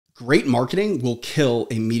great marketing will kill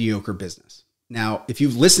a mediocre business. Now, if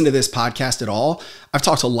you've listened to this podcast at all, I've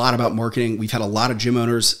talked a lot about marketing. We've had a lot of gym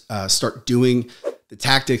owners start doing the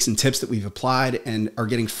tactics and tips that we've applied and are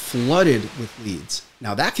getting flooded with leads.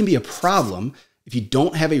 Now, that can be a problem if you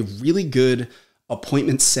don't have a really good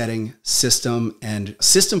appointment setting system and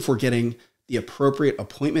system for getting the appropriate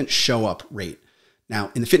appointment show up rate.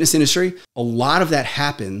 Now, in the fitness industry, a lot of that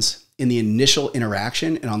happens in the initial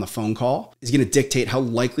interaction and on the phone call is going to dictate how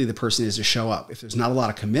likely the person is to show up. If there's not a lot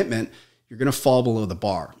of commitment, you're going to fall below the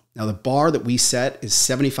bar. Now, the bar that we set is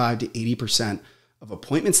 75 to 80% of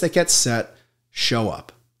appointments that get set show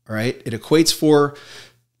up. All right. It equates for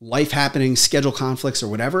life happening, schedule conflicts or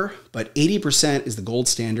whatever, but 80% is the gold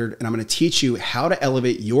standard. And I'm going to teach you how to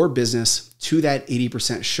elevate your business to that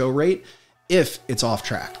 80% show rate if it's off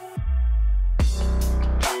track.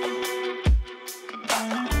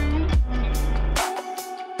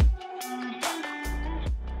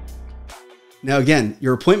 Now, again,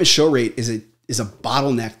 your appointment show rate is a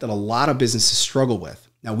bottleneck that a lot of businesses struggle with.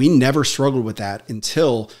 Now, we never struggled with that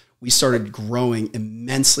until we started growing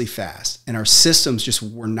immensely fast, and our systems just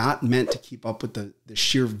were not meant to keep up with the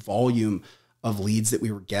sheer volume of leads that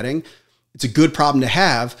we were getting. It's a good problem to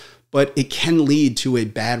have, but it can lead to a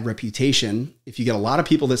bad reputation if you get a lot of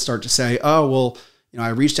people that start to say, oh, well, I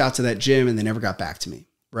reached out to that gym and they never got back to me,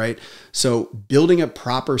 right? So building a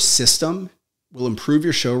proper system will improve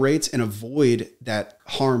your show rates and avoid that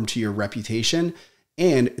harm to your reputation,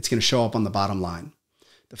 and it's going to show up on the bottom line.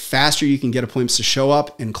 The faster you can get appointments to show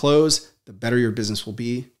up and close, the better your business will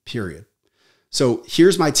be, period. So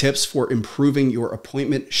here's my tips for improving your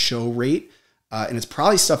appointment show rate, and it's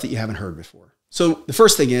probably stuff that you haven't heard before. So the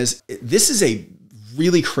first thing is, this is a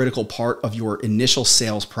really critical part of your initial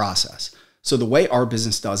sales process. So the way our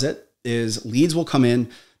business does it is leads will come in,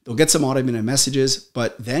 they'll get some automated messages,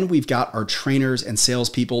 but then we've got our trainers and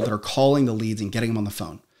salespeople that are calling the leads and getting them on the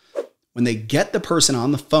phone. When they get the person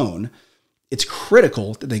on the phone, it's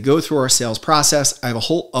critical that they go through our sales process. I have a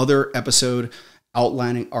whole other episode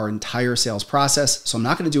outlining our entire sales process, so I'm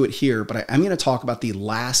not going to do it here, but I'm going to talk about the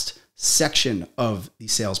last section of the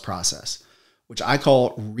sales process, which I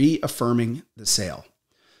call reaffirming the sale.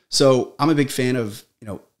 So I'm a big fan of,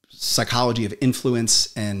 psychology of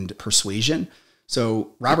influence and persuasion.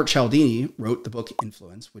 So Robert Cialdini wrote the book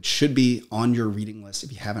Influence, which should be on your reading list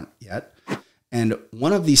if you haven't yet. And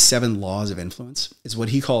one of these 7 laws of influence is what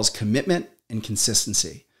he calls commitment and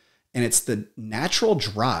consistency. And it's the natural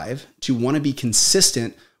drive to want to be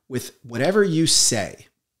consistent with whatever you say.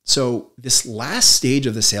 So this last stage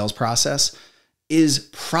of the sales process is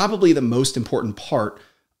probably the most important part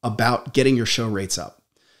about getting your show rates up,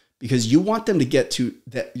 because you want them to get to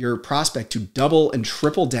that, your prospect to double and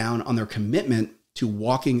triple down on their commitment to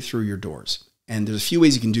walking through your doors. And there's a few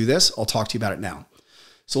ways you can do this. I'll talk to you about it now.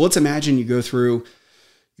 So let's imagine you go through,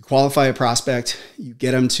 you qualify a prospect, you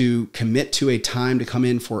get them to commit to a time to come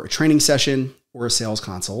in for a training session or a sales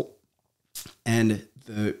consult, and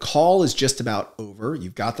the call is just about over.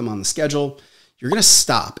 You've got them on the schedule. You're going to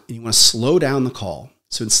stop and you want to slow down the call.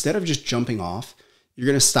 So instead of just jumping off, you're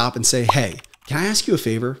going to stop and say, hey, can I ask you a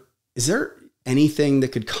favor? Is there anything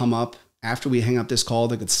that could come up after we hang up this call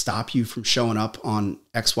that could stop you from showing up on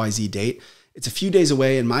XYZ date? It's a few days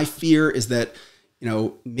away, and my fear is that,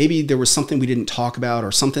 maybe there was something we didn't talk about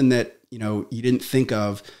or something that, you didn't think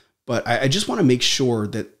of, but I just want to make sure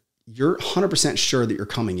that you're 100% sure that you're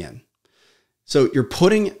coming in. So you're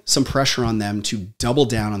putting some pressure on them to double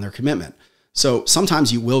down on their commitment. So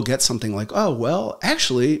sometimes you will get something like, oh, well,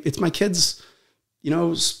 actually, it's my kid's,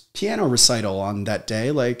 piano recital on that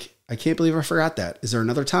day. Like, I can't believe I forgot that. Is there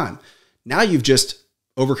another time? Now you've just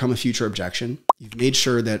overcome a future objection. You've made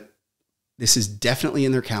sure that this is definitely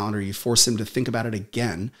in their calendar. You force them to think about it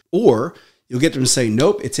again, or you'll get them to say,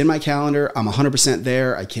 nope, it's in my calendar. I'm 100%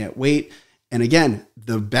 there. I can't wait. And again,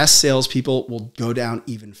 the best salespeople will go down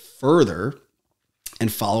even further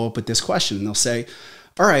and follow up with this question. And they'll say,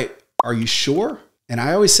 all right, are you sure? And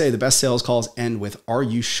I always say the best sales calls end with, are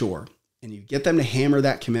you sure? And you get them to hammer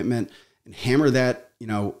that commitment, and hammer that,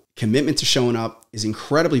 commitment to showing up is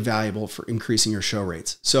incredibly valuable for increasing your show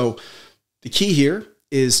rates. So the key here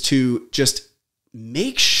is to just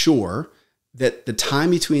make sure that the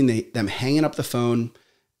time between them hanging up the phone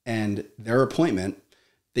and their appointment,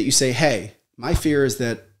 that you say, hey, my fear is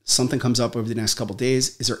that something comes up over the next couple of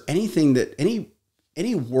days. Is there anything that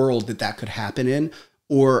any world that could happen in,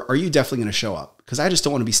 or are you definitely going to show up? Because I just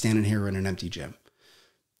don't want to be standing here in an empty gym.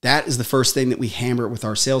 That is the first thing that we hammer with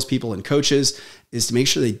our salespeople and coaches, is to make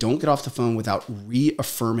sure they don't get off the phone without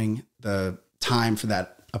reaffirming the time for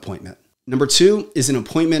that appointment. Number 2 is an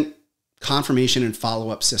appointment confirmation and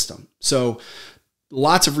follow-up system. So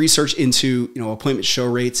lots of research into, appointment show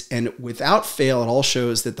rates, and without fail, it all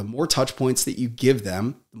shows that the more touch points that you give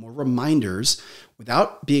them, the more reminders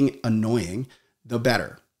without being annoying, the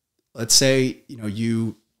better. Let's say,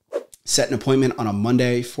 you set an appointment on a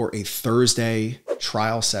Monday for a Thursday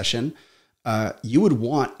trial session. You would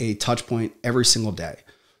want a touch point every single day.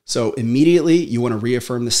 So immediately you want to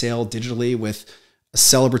reaffirm the sale digitally with a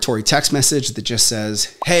celebratory text message that just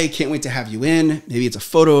says, hey, can't wait to have you in. Maybe it's a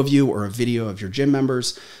photo of you or a video of your gym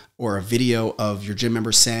members, or a video of your gym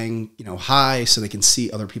members saying, hi, so they can see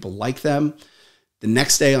other people like them. The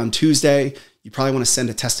next day on Tuesday, you probably want to send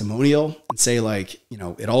a testimonial and say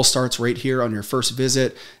it all starts right here on your first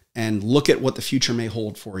visit, and look at what the future may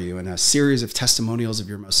hold for you, and a series of testimonials of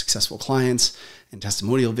your most successful clients and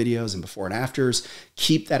testimonial videos and before and afters.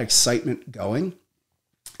 Keep that excitement going.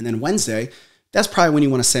 And then Wednesday, that's probably when you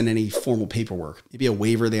want to send any formal paperwork, maybe a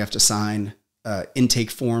waiver they have to sign,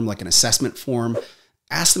 intake form, like an assessment form.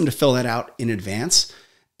 Ask them to fill that out in advance.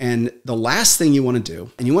 And the last thing you want to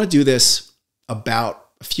do, and you want to do this about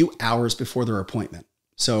a few hours before their appointment.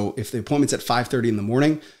 So if the appointment's at 5:30 in the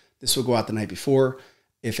morning, this will go out the night before.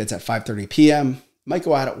 If it's at 5:30 p.m., it might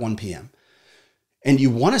go out at 1 p.m. And you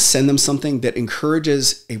want to send them something that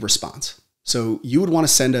encourages a response. So you would want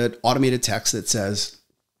to send an automated text that says,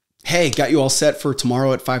 hey, got you all set for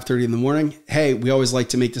tomorrow at 5:30 in the morning. Hey, we always like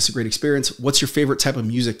to make this a great experience. What's your favorite type of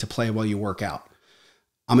music to play while you work out?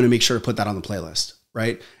 I'm going to make sure to put that on the playlist,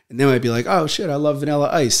 right? And they might be like, oh shit, I love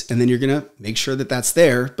Vanilla Ice. And then you're going to make sure that that's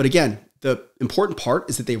there. But again, the important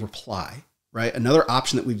part is that they reply, right? Another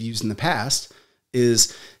option that we've used in the past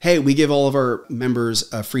is, hey, we give all of our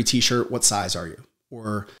members a free t-shirt. What size are you?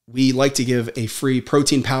 Or we like to give a free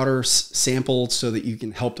protein powder sample so that you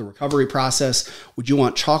can help the recovery process. Would you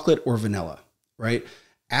want chocolate or vanilla, right?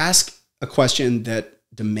 Ask a question that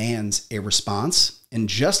demands a response, and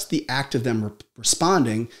just the act of them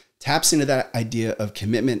responding taps into that idea of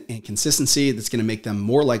commitment and consistency that's going to make them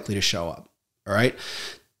more likely to show up. All right.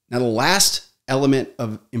 Now, the last element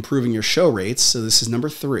of improving your show rates, so this is number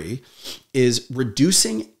 3, is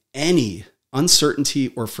reducing any uncertainty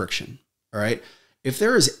or friction. All right. If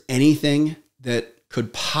there is anything that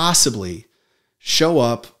could possibly show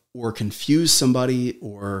up or confuse somebody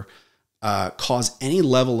or cause any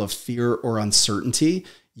level of fear or uncertainty,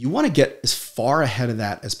 you want to get as far ahead of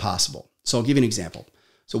that as possible. So I'll give you an example.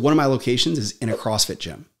 So one of my locations is in a CrossFit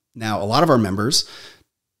gym. Now, a lot of our members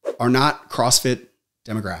are not CrossFit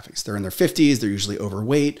demographics. They're in their 50s. They're usually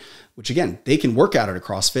overweight, which again, they can work out at a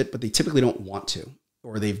CrossFit, but they typically don't want to,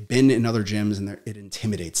 or they've been in other gyms and it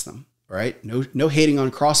intimidates them. All right. No hating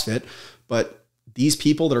on CrossFit, but these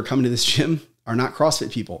people that are coming to this gym are not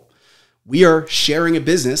CrossFit people. We are sharing a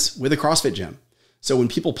business with a CrossFit gym. So when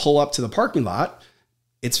people pull up to the parking lot,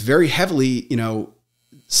 it's very heavily, the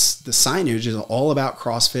signage is all about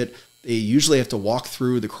CrossFit. They usually have to walk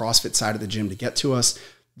through the CrossFit side of the gym to get to us.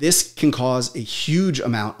 This can cause a huge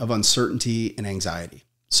amount of uncertainty and anxiety.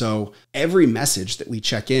 So every message that we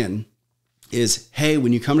check in is, hey,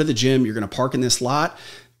 when you come to the gym, you're going to park in this lot.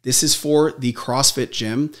 This is for the CrossFit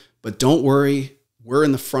gym, but don't worry, we're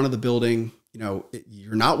in the front of the building.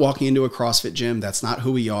 You're not walking into a CrossFit gym. That's not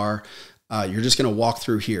who we are. You're just going to walk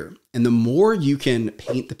through here. And the more you can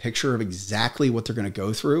paint the picture of exactly what they're going to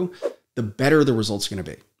go through, the better the results are going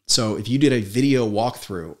to be. So if you did a video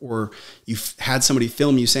walkthrough, or you've had somebody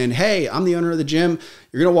film you saying, hey, I'm the owner of the gym.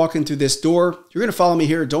 You're going to walk in through this door. You're going to follow me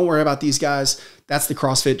here. Don't worry about these guys. That's the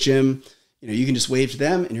CrossFit gym. You can just wave to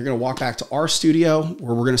them, and you're going to walk back to our studio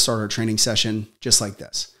where we're going to start our training session just like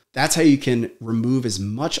this. That's how you can remove as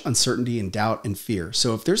much uncertainty and doubt and fear.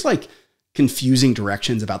 So if there's confusing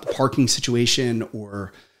directions about the parking situation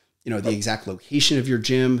or, the exact location of your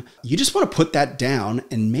gym, you just want to put that down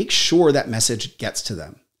and make sure that message gets to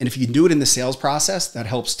them. And if you can do it in the sales process, that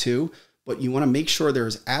helps too. But you want to make sure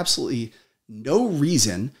there's absolutely no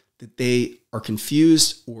reason that they are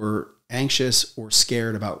confused or anxious or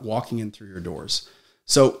scared about walking in through your doors.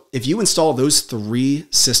 So if you install those 3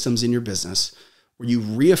 systems in your business, where you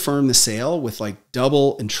reaffirm the sale with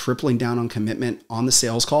double and tripling down on commitment on the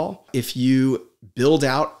sales call, if you build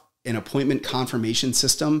out an appointment confirmation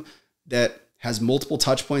system that has multiple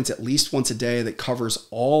touch points at least once a day that covers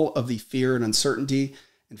all of the fear and uncertainty,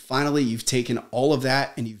 and finally you've taken all of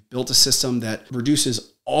that and you've built a system that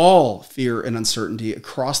reduces all fear and uncertainty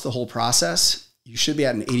across the whole process, you should be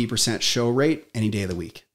at an 80% show rate any day of the week.